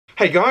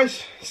Hey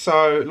guys,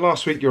 so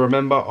last week you'll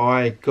remember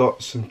I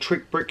got some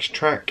TrixBrix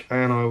track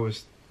and I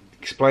was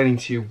explaining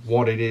to you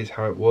what it is,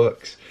 how it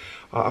works.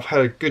 I've had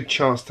a good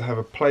chance to have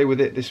a play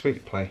with it this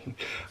week.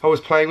 I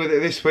was playing with it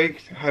this week,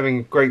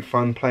 having great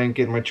fun playing,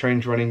 getting my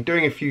trains running,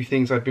 doing a few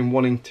things I've been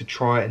wanting to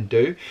try and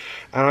do,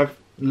 and I've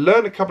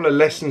learned a couple of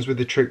lessons with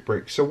the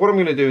TrixBrix. So what I'm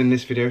going to do in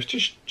this video is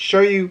just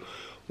show you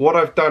what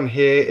I've done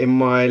here in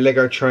my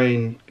Lego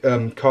train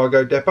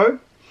cargo depot,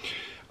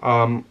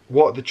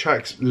 what the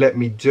tracks let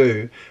me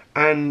do,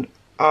 and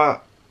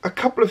a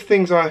couple of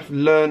things I've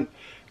learned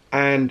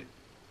and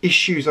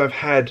issues I've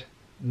had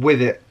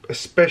with it,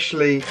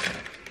 especially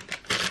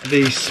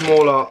the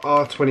smaller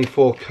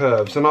R24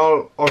 curves, and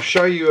I'll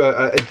show you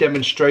a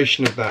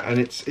demonstration of that. And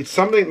it's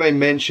something they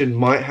mentioned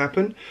might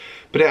happen,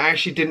 but it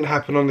actually didn't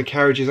happen on the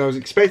carriages I was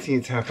expecting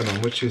it to happen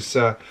on, which has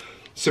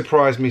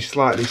surprised me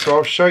slightly. So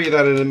I'll show you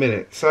that in a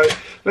minute. So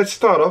let's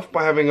start off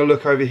by having a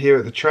look over here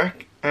at the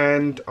track,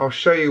 and I'll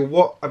show you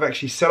what I've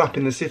actually set up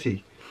in the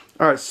city.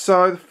 Alright,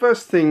 so the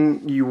first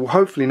thing you will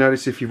hopefully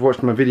notice if you've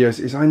watched my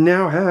videos is I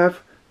now have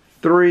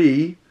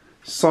 3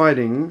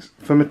 sidings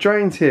for my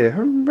trains here.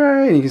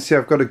 Hooray! And you can see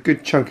I've got a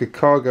good chunk of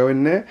cargo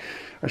in there.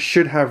 I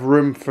should have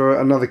room for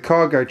another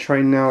cargo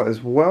train now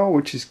as well,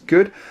 which is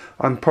good.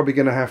 I'm probably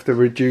going to have to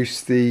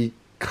reduce the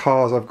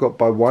cars I've got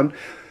by 1.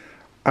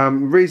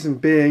 Reason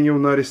being, you'll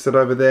notice that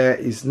over there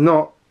is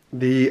not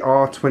the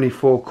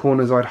R24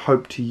 corners I'd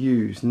hoped to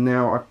use.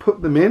 Now I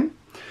put them in,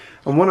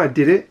 and when I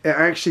did it, it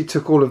actually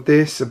took all of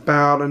this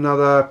about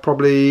another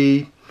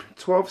probably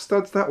 12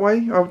 studs that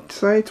way, I would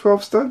say,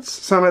 12 studs,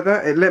 something like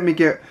that. It let me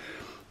get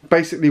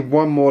basically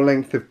one more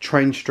length of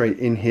train straight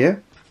in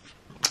here.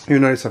 You'll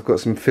notice I've got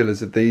some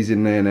fillers of these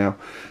in there now.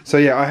 So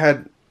yeah, I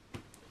had,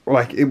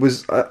 like, it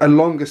was a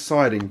longer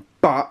siding,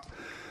 but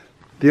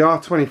the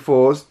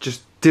R24s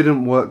just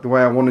didn't work the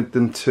way I wanted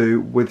them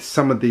to with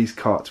some of these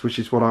carts, which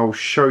is what I will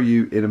show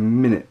you in a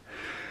minute.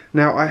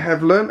 Now I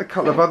have learned a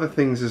couple of other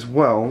things as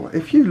well.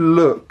 If you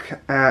look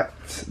at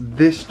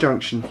this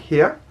junction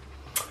here,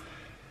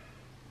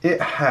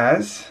 it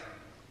has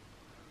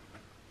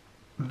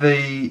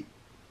the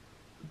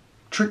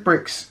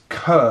TrixBrix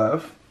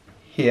curve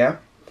here,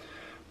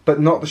 but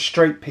not the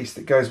straight piece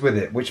that goes with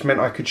it, which meant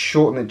I could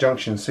shorten the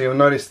junction. So you'll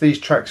notice these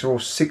tracks are all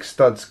 6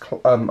 studs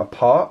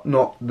apart,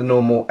 not the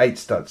normal 8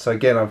 studs. So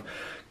again, I've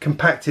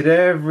compacted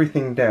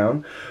everything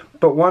down.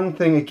 But one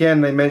thing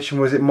again they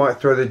mentioned was it might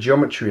throw the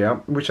geometry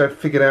out, which I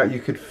figured out you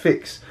could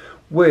fix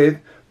with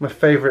my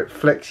favourite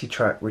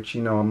Flexitrack, which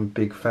you know I'm a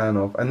big fan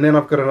of. And then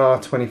I've got an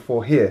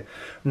R24 here,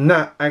 and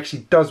that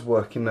actually does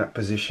work in that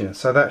position.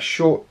 So that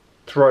short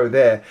throw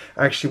there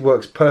actually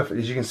works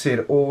perfectly. As you can see,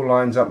 it all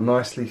lines up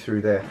nicely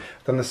through there.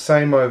 I've done the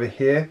same over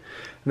here,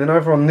 and then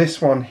over on this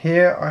one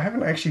here, I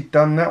haven't actually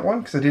done that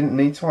one because I didn't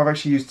need to. I've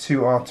actually used 2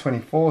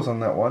 R24s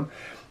on that one,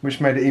 which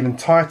made it even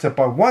tighter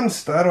by 1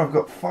 stud. I've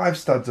got 5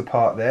 studs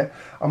apart there.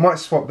 I might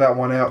swap that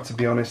one out, to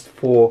be honest,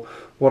 for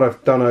what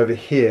I've done over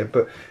here,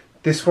 but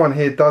this one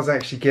here does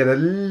actually get a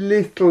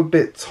little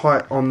bit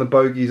tight on the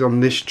bogies on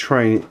this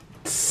train.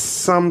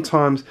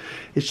 Sometimes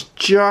it's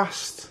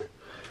just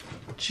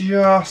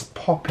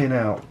popping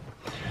out.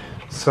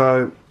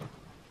 So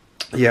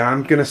yeah,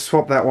 I'm gonna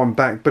swap that one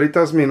back, but it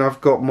does mean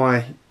I've got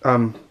my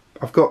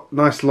I've got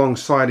nice long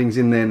sidings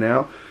in there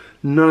now.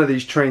 None of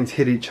these trains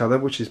hit each other,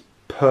 which is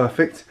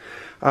perfect.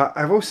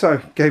 I've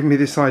also gave me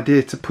this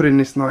idea to put in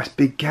this nice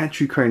big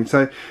gantry crane.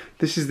 So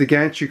this is the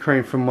gantry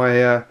crane from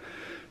my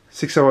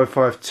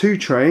 60052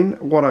 train.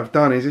 What I've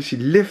done is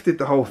actually lifted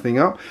the whole thing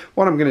up.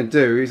 What I'm going to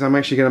do is I'm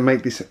actually going to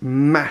make this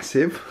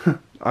massive.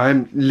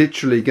 I'm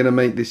literally going to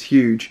make this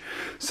huge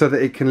so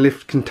that it can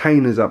lift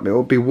containers up. It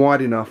will be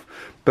wide enough,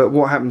 but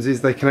what happens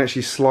is they can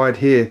actually slide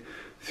here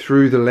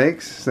through the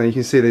legs. So you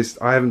can see this,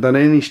 I haven't done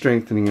any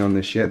strengthening on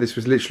this yet. This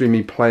was literally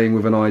me playing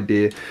with an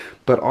idea,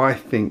 but I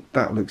think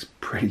that looks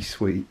pretty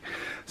sweet.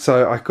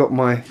 So I've got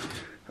my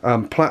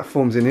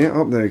platforms in here.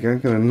 Oh, there we go. I'm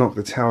going to knock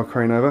the tower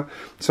crane over.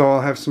 So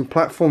I'll have some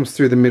platforms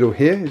through the middle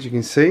here, as you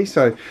can see.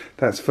 So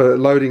that's for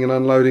loading and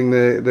unloading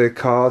the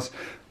cars.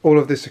 All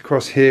of this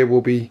across here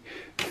will be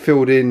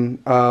filled in,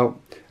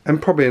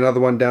 and probably another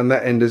one down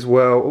that end as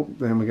well. Oh,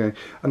 there we go.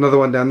 Another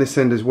one down this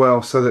end as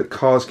well, so that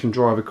cars can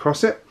drive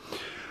across it.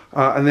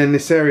 And then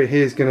this area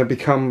here is going to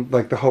become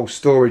like the whole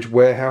storage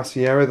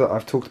warehousey area that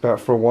I've talked about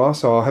for a while.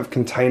 So I'll have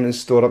containers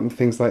stored up and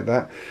things like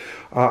that.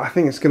 I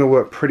think it's going to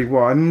work pretty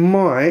well. I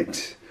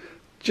might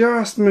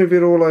just move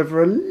it all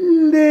over a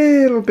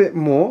little bit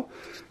more,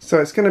 so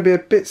it's going to be a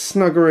bit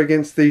snugger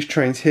against these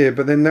trains here,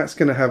 but then that's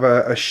going to have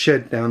a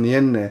shed down the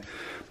end there.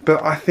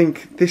 But I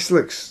think this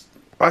looks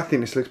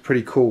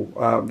pretty cool.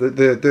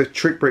 The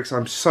TrixBrix,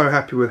 I'm so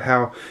happy with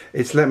how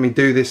it's let me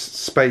do this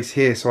space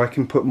here, so I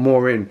can put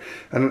more in.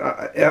 And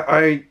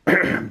I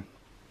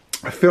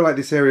feel like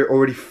this area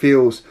already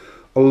feels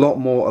a lot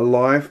more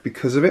alive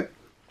because of it.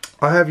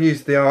 I have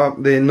used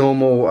the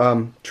normal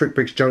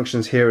TrixBrix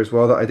junctions here as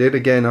well that I did.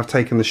 Again, I've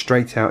taken the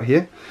straight out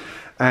here.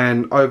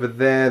 And over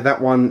there,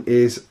 that one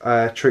is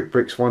a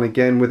TrixBrix one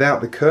again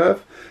without the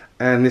curve.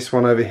 and this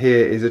one over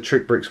here is a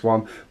TrixBrix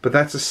one, but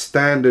that's a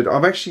standard.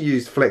 I've actually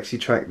used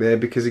Flexitrack there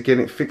because again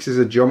it fixes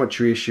a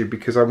geometry issue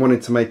because I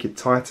wanted to make it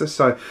tighter.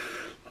 So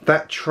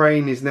that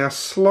train is now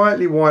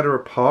slightly wider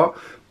apart,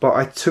 but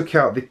I took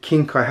out the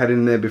kink I had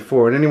in there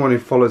before, and anyone who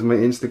follows my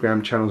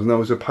Instagram channels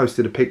knows I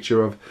posted a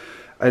picture of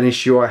an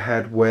issue I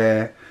had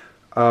where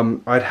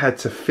I'd had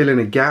to fill in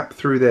a gap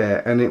through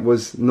there, and it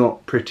was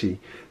not pretty.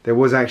 There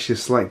was actually a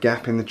slight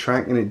gap in the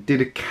track, and it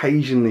did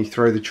occasionally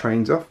throw the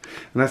trains off,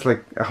 and that's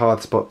like a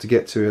hard spot to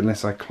get to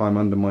unless I climb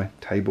under my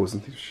tables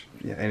and things.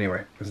 Yeah,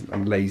 anyway,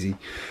 I'm lazy.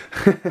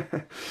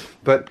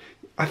 But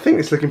I think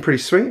it's looking pretty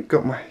sweet.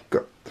 Got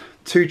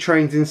 2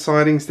 trains in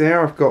sidings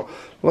there. I've got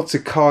lots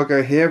of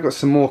cargo here. I've got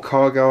some more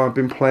cargo I've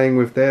been playing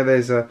with there.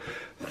 There's a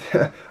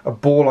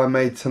ball I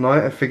made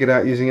tonight. I figured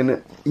out using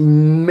an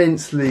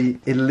immensely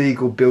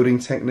illegal building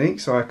technique,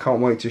 so I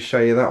can't wait to show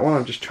you that one.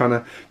 I'm just trying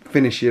to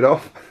finish it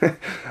off.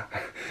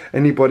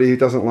 Anybody who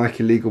doesn't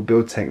like illegal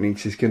build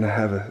techniques is going to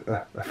have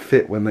a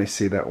fit when they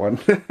see that one.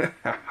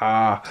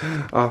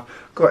 I've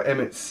got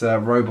Emmett's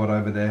robot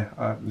over there.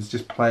 I was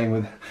just playing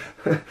with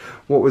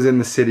what was in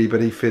the city,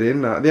 but he fit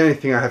in. The only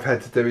thing I have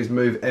had to do is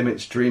move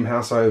Emmett's dream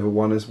house over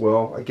one as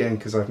well, again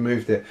because I've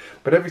moved it.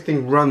 But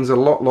everything runs a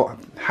lot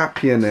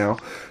happier now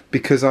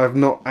because I've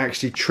not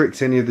actually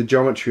tricked any of the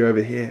geometry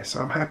over here,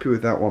 so I'm happy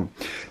with that one.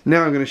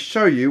 Now I'm going to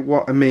show you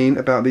what I mean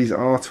about these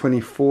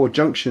R24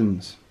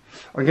 junctions.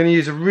 I'm going to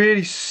use a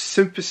really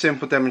super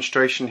simple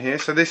demonstration here.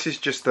 So this is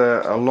just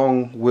a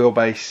long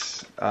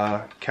wheelbase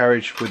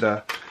carriage with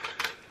a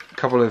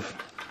couple of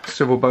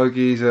swivel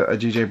bogies, a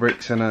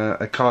GJBricks and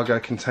a cargo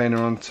container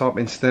on top.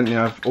 Incidentally,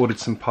 I've ordered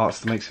some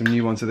parts to make some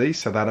new ones of these,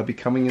 so that'll be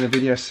coming in a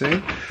video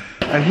soon.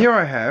 And here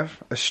I have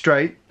a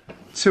straight,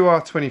 2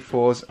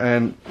 R24s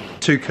and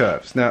 2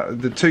 curves. Now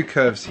the 2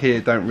 curves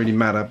here don't really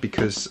matter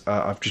because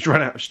I've just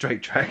run out of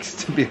straight tracks,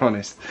 to be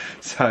honest,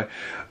 so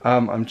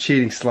I'm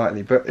cheating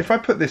slightly. But if I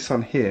put this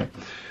on here,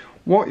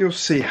 what you'll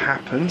see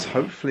happens,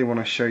 hopefully when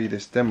I show you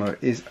this demo,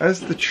 is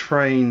as the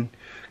train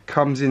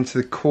comes into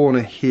the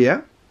corner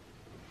here,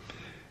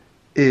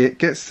 it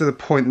gets to the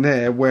point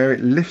there where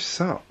it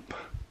lifts up.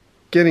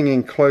 Getting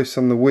in close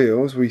on the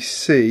wheels, we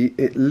see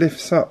it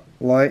lifts up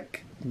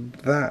like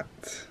that.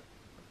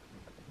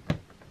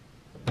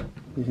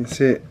 You can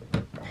see it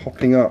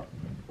hopping up,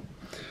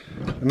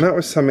 and that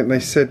was something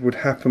they said would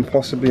happen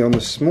possibly on the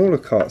smaller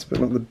carts but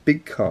not the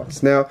big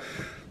carts. Now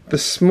the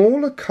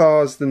smaller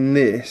cars than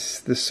this,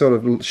 the sort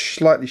of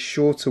slightly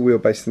shorter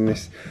wheelbase than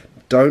this,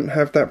 don't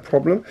have that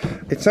problem.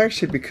 It's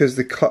actually because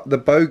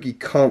the bogie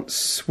can't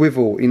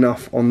swivel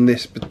enough on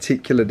this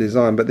particular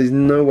design, but there's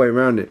no way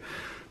around it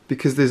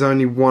because there's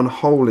only one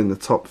hole in the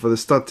top for the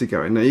stud to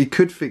go in. Now you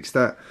could fix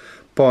that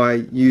by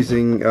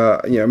using,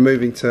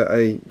 moving to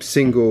a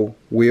single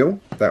wheel,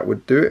 that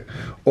would do it,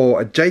 or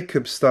a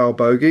Jacobs style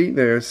bogie.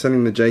 They're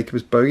selling the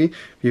Jacobs bogie.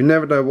 If you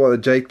never know what a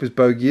Jacobs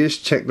bogie is,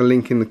 check the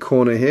link in the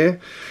corner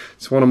here.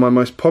 It's one of my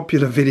most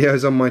popular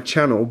videos on my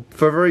channel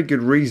for a very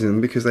good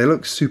reason, because they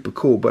look super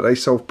cool but they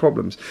solve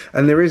problems.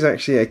 And there is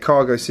actually a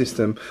cargo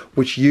system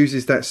which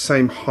uses that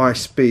same high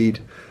speed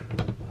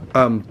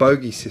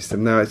bogie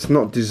system. Now it's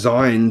not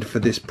designed for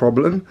this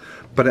problem,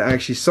 but it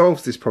actually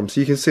solves this problem.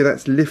 So you can see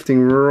that's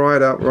lifting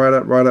right up,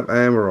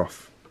 and we're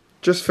off.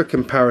 Just for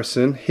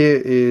comparison, here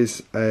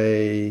is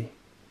a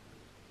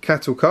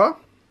cattle car.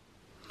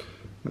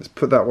 Let's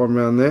put that one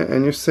around there,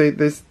 and you'll see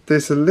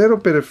there's a little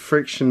bit of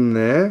friction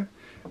there.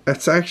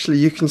 It's actually,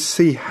 you can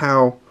see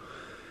how,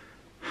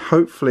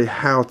 hopefully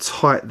how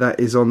tight that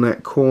is on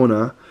that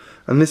corner.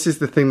 And this is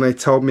the thing they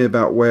told me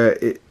about, where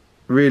it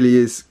really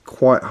is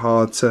quite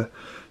hard to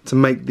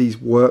make these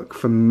work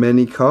for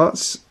many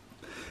carts.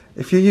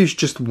 If you use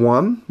just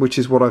one, which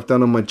is what I've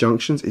done on my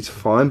junctions, it's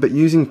fine, but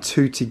using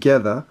 2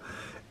 together,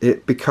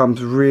 it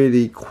becomes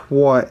really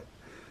quite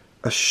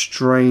a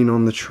strain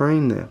on the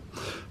train there.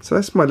 So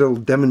that's my little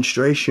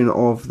demonstration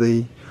of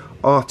the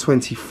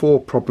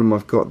R24 problem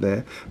I've got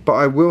there. But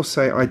I will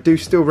say I do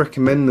still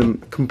recommend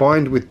them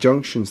combined with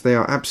junctions. They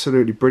are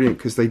absolutely brilliant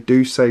because they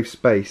do save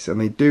space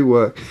and they do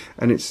work,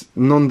 and it's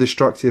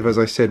non-destructive, as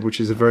I said, which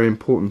is a very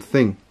important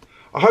thing.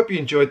 I hope you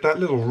enjoyed that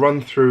little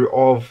run through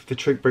of the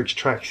TrixBrix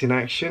Tracks in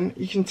action.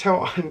 You can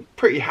tell I'm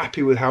pretty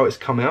happy with how it's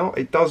come out.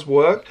 It does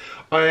work.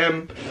 I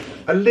am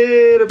a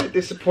little bit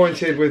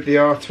disappointed with the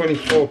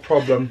R24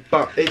 problem,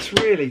 but it's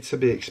really to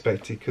be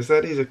expected because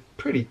that is a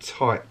pretty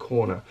tight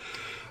corner.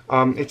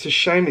 It's a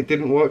shame it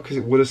didn't work because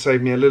it would have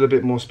saved me a little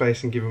bit more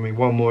space and given me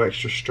one more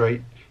extra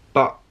straight,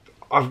 but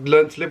I've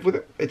learned to live with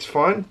it. It's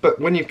fine.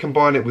 But when you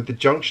combine it with the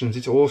junctions,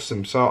 it's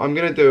awesome. So I'm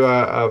going to do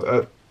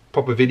a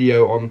proper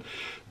video on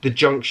the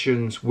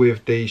junctions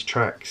with these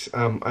tracks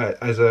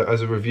as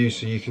a review,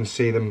 so you can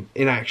see them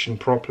in action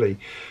properly.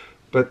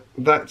 But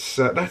that's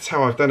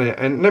how I've done it.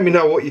 And let me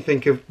know what you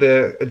think of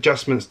the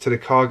adjustments to the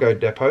cargo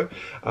depot,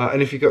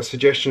 and if you've got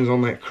suggestions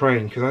on that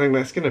crane, because I think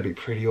that's going to be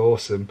pretty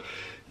awesome.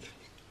 It's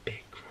a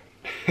big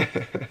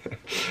crane.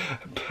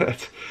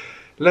 But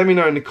let me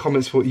know in the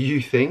comments what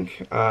you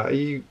think.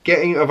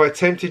 Have I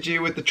tempted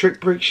you with the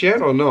TrixBrix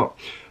yet or not?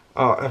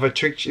 Have I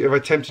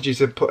tempted you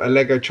to put a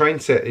Lego train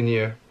set in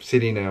your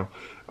city now?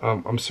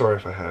 I'm sorry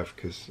if I have,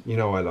 because you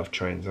know I love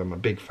trains. I'm a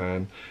big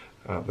fan.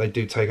 They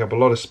do take up a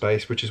lot of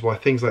space, which is why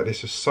things like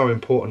this are so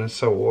important and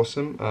so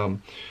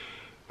awesome.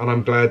 And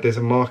I'm glad there's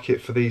a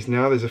market for these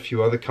now. There's a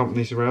few other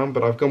companies around,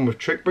 but I've gone with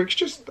TrixBrix.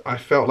 Just I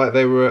felt like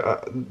they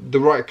were the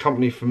right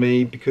company for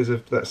me because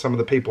of some of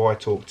the people I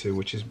talked to,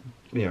 which is,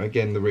 you know,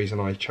 again, the reason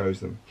I chose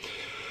them.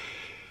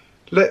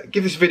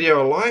 Give this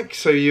video a like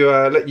so you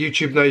let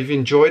YouTube know you've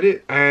enjoyed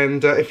it,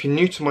 and if you're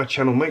new to my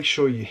channel, make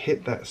sure you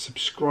hit that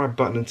subscribe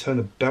button and turn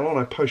the bell on.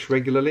 I post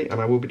regularly and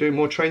I will be doing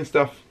more train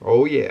stuff.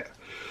 Oh yeah.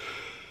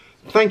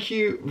 Thank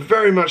you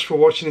very much for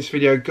watching this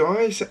video,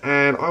 guys,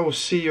 and I will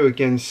see you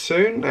again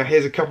soon. Now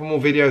here's a couple more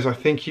videos I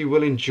think you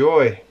will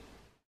enjoy.